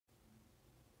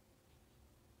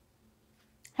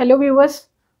Hello viewers,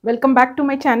 welcome back to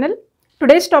my channel.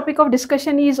 Today's topic of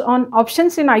discussion is on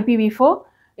options in IPv4.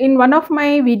 In one of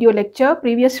my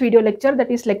previous video lecture,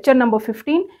 that is lecture number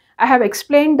 15, I have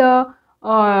explained the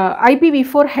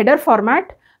IPv4 header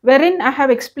format, wherein I have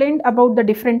explained about the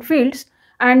different fields.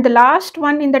 And the last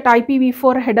one in that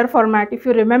IPv4 header format, if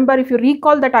you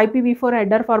recall that IPv4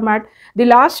 header format, the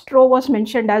last row was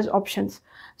mentioned as options.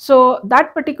 So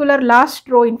that particular last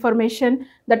row information,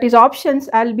 that is options,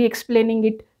 I'll be explaining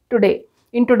it today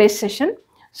in today's session.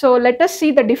 So let us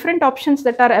see the different options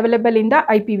that are available in the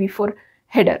IPv4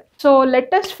 header. So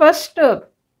let us first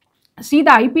see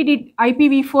the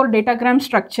IPv4 datagram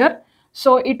structure.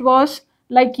 So it was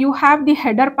like you have the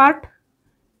header part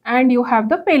and you have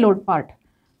the payload part.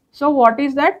 So what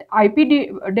is that?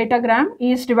 Datagram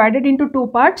is divided into two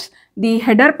parts, the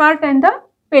header part and the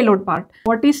payload part.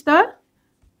 What is the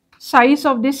size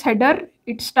of this header?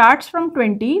 It starts from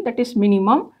 20, that is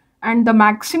minimum, and the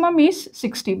maximum is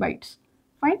 60 bytes.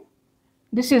 Fine.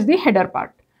 This is the header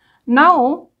part.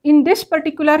 Now in this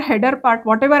particular header part,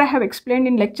 whatever I have explained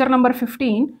in lecture number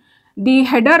 15, the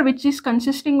header, which is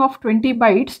consisting of 20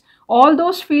 bytes, all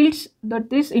those fields, that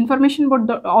this information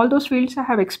about all those fields I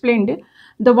have explained.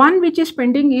 The one which is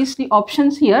pending is the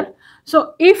options here.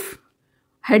 So if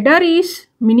header is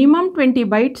minimum 20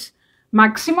 bytes,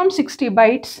 maximum 60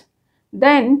 bytes,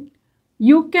 then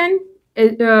you can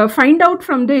find out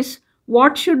from this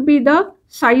what should be the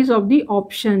size of the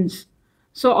options.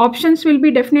 So options will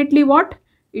be definitely what?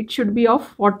 It should be of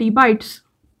 40 bytes,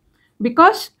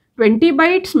 because 20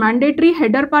 bytes mandatory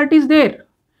header part is there.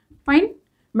 Fine.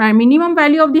 My minimum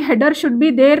value of the header should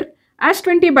be there as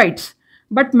 20 bytes,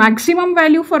 but maximum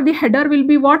value for the header will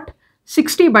be what?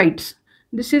 60 bytes.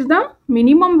 This is the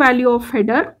minimum value of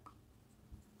header,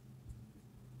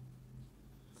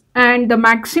 and the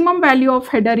maximum value of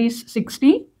header is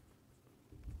 60.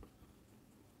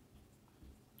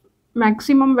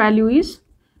 Maximum value is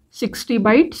 60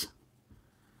 bytes.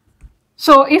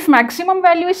 So if maximum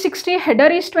value is 60, header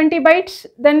is 20 bytes,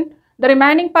 then the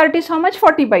remaining part is how much?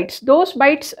 40 bytes. Those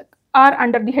bytes are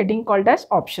under the heading called as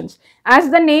options.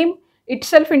 As the name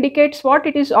itself indicates, what?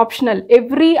 It is optional.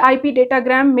 Every IP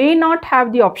datagram may not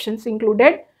have the options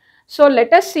included. So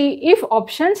let us see, if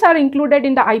options are included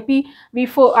in the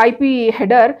IPv4 IP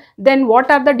header, then what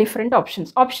are the different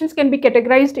options? Options can be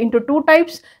categorized into two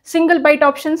types: single byte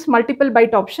options, multiple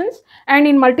byte options. And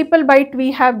in multiple byte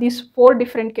we have these four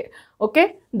different,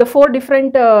 the four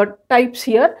different types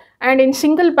here. And in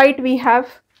single byte we have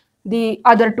the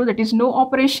other two, that is no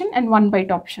operation and one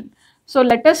byte option. So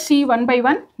let us see one by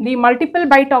one. The multiple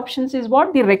byte options is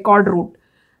what? The record route.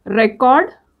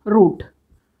 Record route.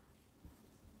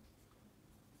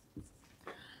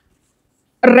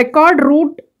 Record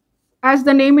route, as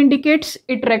the name indicates,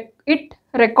 it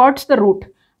records the route.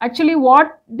 Actually,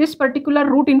 what this particular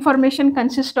route information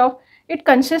consists of? It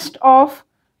consists of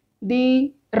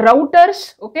the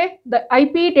routers. The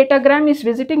IP datagram is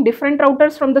visiting different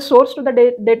routers from the source to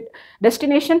the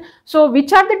destination. So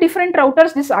which are the different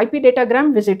routers this IP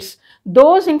datagram visits?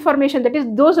 Those information, that is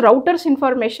those routers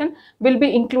information, will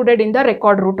be included in the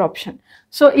record route option.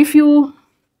 So if you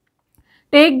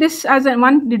take this as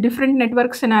the different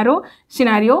network scenario,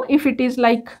 if it is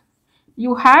like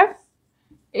you have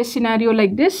a scenario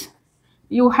like this,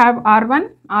 you have R1,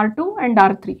 R2 and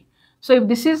R3. So if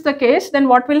this is the case, then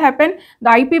what will happen? The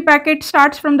IP packet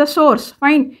starts from the source.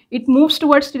 Fine. It moves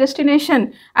towards the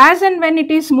destination. As and when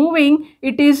it is moving,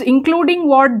 it is including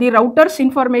what? The router's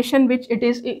information which it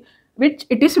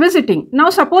is visiting. Now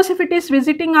suppose if it is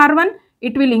visiting R1,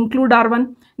 it will include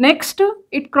R1. Next,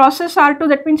 it crosses R2,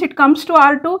 that means it comes to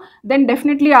R2, then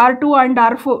definitely R2 and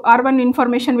R1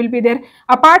 information will be there.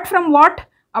 Apart from what?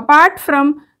 Apart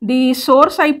from the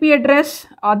source IP address,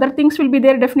 other things will be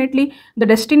there definitely. The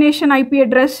destination IP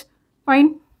address,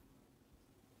 fine.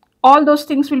 All those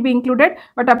things will be included.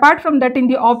 But apart from that, in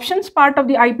the options part of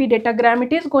the IP datagram,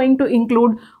 it is going to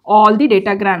include all the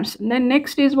datagrams. And then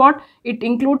next is what? It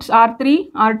includes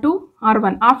R3, R2,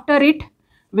 R1. After it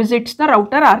visits the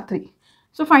router R3.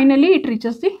 So finally it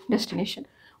reaches the destination.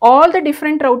 All the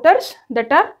different routers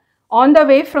that are on the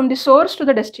way from the source to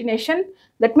the destination,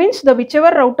 that means the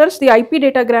whichever routers the IP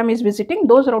datagram is visiting,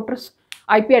 those routers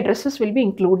IP addresses will be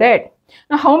included.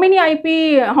 Now how many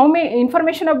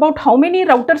information about how many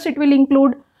routers it will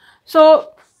include?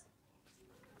 So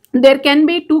there can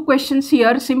be two questions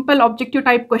here, simple objective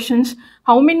type questions.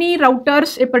 How many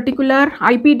routers a particular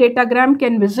IP datagram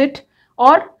can visit,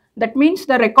 or that means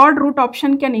the record route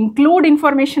option can include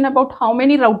information about how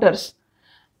many routers.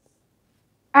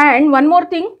 And one more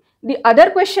thing, The other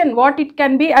question, what it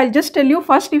can be, I'll just tell you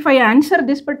first. If I answer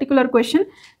this particular question,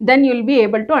 then you will be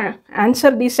able to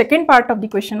answer the second part of the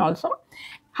question also.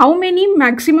 How many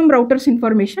maximum routers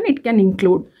information it can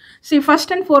include? See, first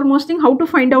and foremost thing, how to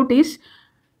find out is,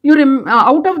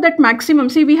 out of that maximum,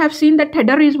 see, we have seen that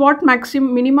header is what,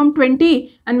 minimum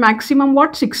 20 and maximum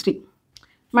what, 60.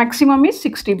 Maximum is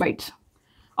 60 bytes.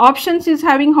 Options is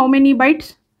having how many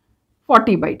bytes?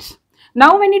 40 bytes.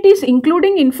 Now when it is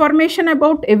including information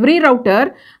about every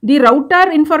router, the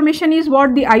router information is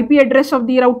what? The IP address of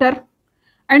the router.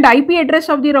 And IP address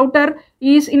of the router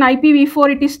is in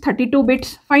IPv4, it is 32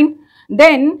 bits, fine.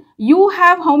 Then you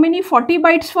have how many? 40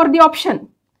 bytes for the option.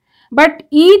 But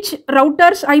each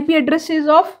router's IP address is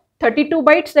of 32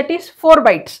 bytes, that is 4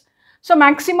 bytes. So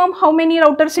maximum how many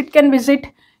routers it can visit?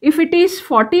 If it is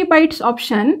 40 bytes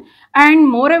option, and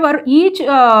moreover each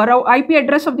IP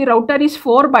address of the router is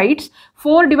 4 bytes,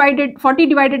 40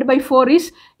 divided by 4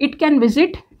 is, it can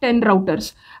visit 10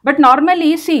 routers. But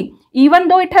normally, see, even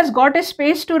though it has got a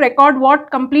space to record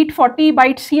what, complete 40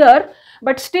 bytes here,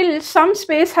 but still some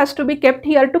space has to be kept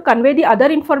here to convey the other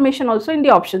information also in the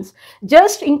options.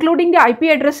 Just including the IP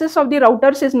addresses of the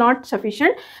routers is not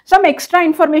sufficient. Some extra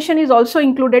information is also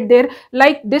included there,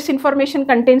 like this information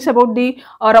contains about the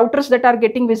routers that are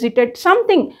getting visited,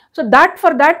 something. So that,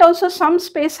 for that also some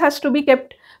space has to be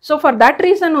kept. So for that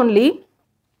reason only,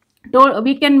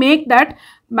 we can make that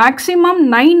maximum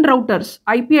 9 routers,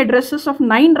 IP addresses of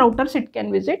 9 routers it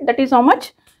can visit. That is how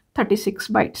much? 36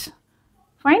 bytes.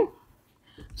 Fine.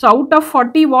 So out of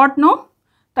 40 what, no?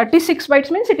 36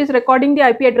 bytes means it is recording the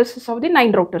IP addresses of the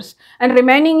 9 routers, and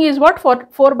remaining is what? 4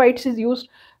 bytes is used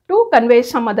to convey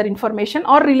some other information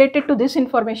or related to this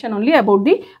information only about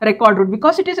the record route,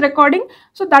 because it is recording,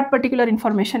 so that particular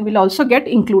information will also get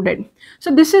included.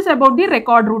 So this is about the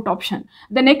record route option.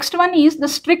 The next one is the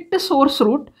strict source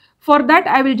route. For that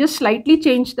I will just slightly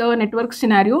change the network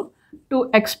scenario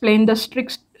to explain the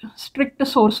strict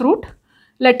source route.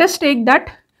 Let us take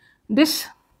that this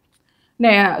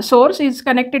source is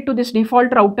connected to this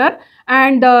default router,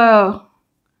 and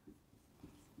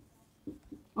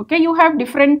okay, you have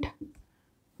different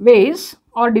ways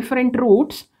or different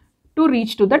routes to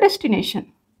reach to the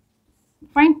destination,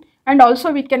 fine. And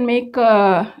also we can make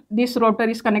this router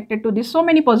is connected to this, so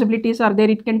many possibilities are there,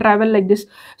 it can travel like this.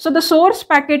 So the source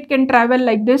packet can travel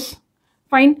like this,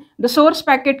 fine. The source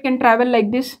packet can travel like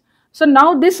this. So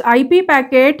now this IP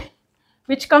packet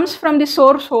which comes from the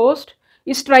source host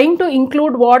is trying to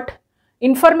include what?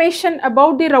 Information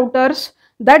about the routers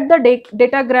that the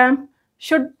datagram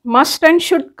must and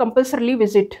should compulsorily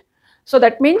visit. So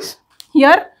that means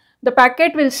here the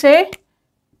packet will say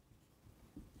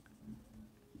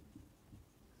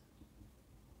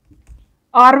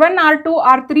R1, R2,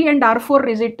 R3 and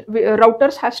R4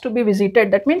 routers has to be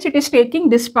visited. That means it is taking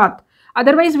this path.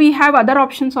 Otherwise we have other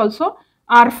options also,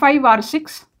 R5,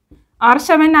 R6,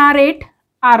 R7, R8,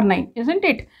 R9, isn't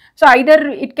it? So either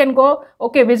it can go,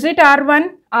 okay, visit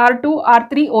R1, R2,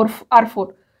 R3 or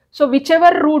R4. So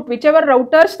whichever route, whichever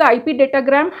routers the IP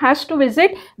datagram has to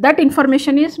visit, that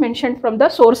information is mentioned from the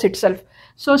source itself.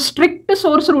 So strict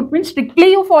source route means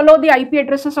strictly you follow the IP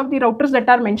addresses of the routers that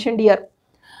are mentioned here.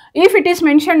 If it is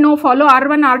mentioned no, follow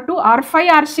R1, R2, R5,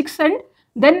 R6 and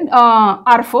then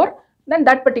R4, then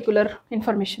that particular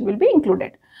information will be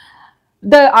included.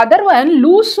 The other one,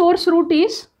 loose source route,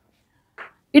 is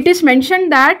it is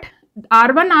mentioned that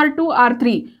R1, R2,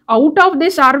 R3, out of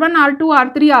this R1, R2,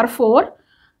 R3, R4,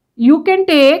 you can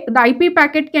take, the IP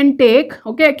packet can take,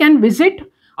 okay, can visit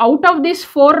out of these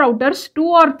 4 routers, 2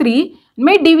 or 3,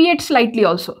 may deviate slightly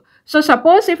also. So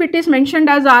suppose if it is mentioned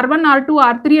as R1, R2,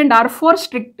 R3 and R4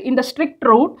 strict in the strict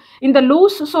route, in the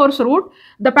loose source route,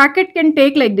 the packet can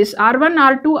take like this R1,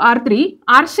 R2, R3,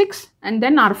 R6 and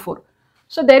then R4.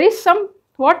 So there is some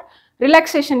what?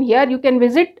 Relaxation here. You can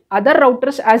visit other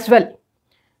routers as well.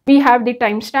 We have the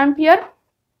timestamp here.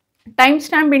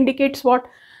 Timestamp indicates what?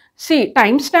 See,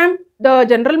 timestamp, the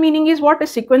general meaning is what? A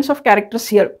sequence of characters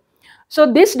here.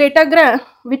 So this datagram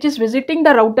which is visiting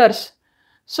the routers,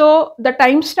 so the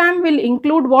timestamp will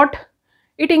include what?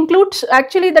 It includes,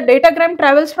 actually the datagram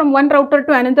travels from one router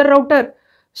to another router.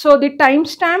 So the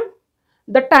timestamp,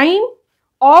 the time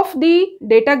of the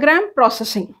datagram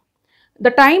processing,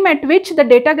 the time at which the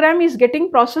datagram is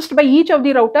getting processed by each of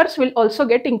the routers will also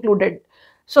get included.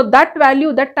 So that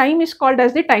value, that time is called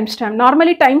as the timestamp.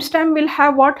 Normally timestamp will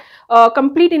have what?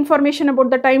 Complete information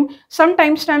about the time. Some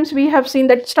timestamps we have seen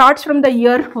that starts from the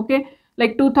year, okay,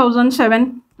 like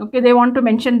 2007, okay, they want to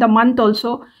mention the month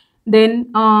also,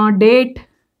 then date,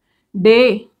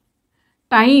 day,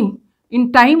 time,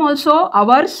 in time also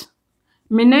hours,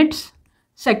 minutes,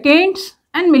 seconds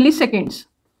and milliseconds.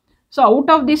 So out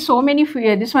of this so many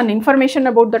this one information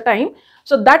about the time,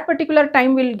 so that particular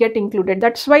time will get included.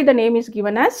 That's why the name is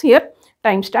given as here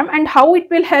timestamp. And how it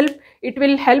will help? It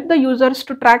will help the users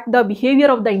to track the behavior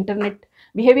of the internet,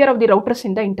 behavior of the routers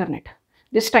in the internet,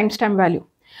 this timestamp value.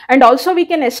 And also we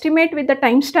can estimate with the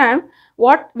timestamp,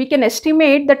 what we can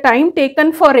estimate the time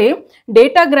taken for a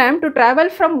datagram to travel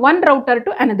from one router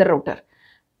to another router.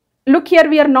 Look here,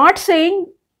 we are not saying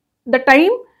the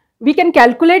time. We can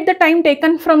calculate the time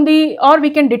taken from the, or we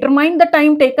can determine the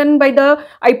time taken by the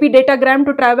IP datagram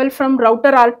to travel from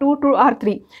router R2 to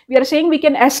R3. We are saying we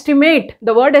can estimate.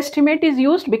 The word estimate is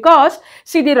used because,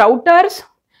 see, the routers,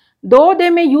 though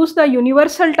they may use the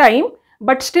universal time,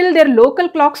 but still their local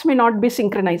clocks may not be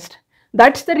synchronized.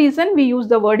 That's the reason we use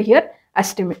the word here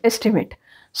estimate.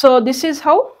 So this is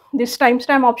how this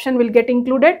timestamp option will get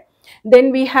included.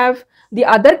 Then we have the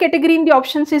other category in the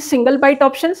options is single byte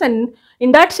options, and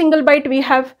in that single byte we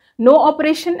have no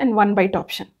operation and one byte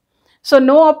option. So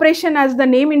no operation, as the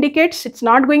name indicates, it's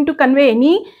not going to convey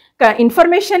any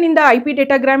information in the IP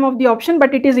datagram of the option,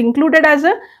 but it is included as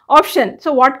a option.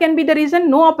 So what can be the reason?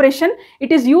 No operation.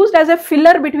 It is used as a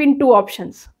filler between two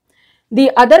options.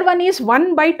 The other one is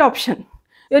one byte option.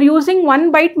 You're using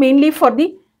one byte mainly for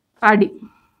the padding.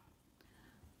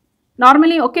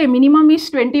 Normally, okay, minimum is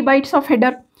 20 bytes of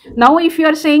header. Now if you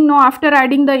are saying no, after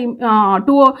adding the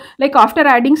after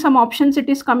adding some options, it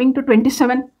is coming to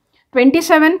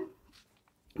 27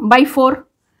 by 4,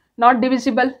 not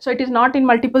divisible, so it is not in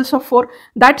multiples of 4.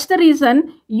 That's the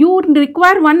reason you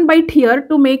require 1 byte here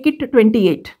to make it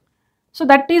 28. So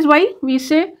that is why we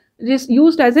say this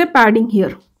used as a padding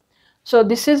here. So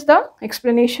this is the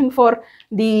explanation for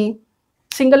the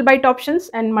single byte options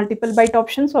and multiple byte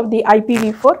options of the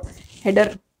IPv4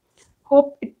 header.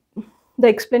 Hope the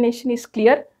explanation is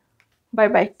clear. Bye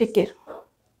bye. Take care.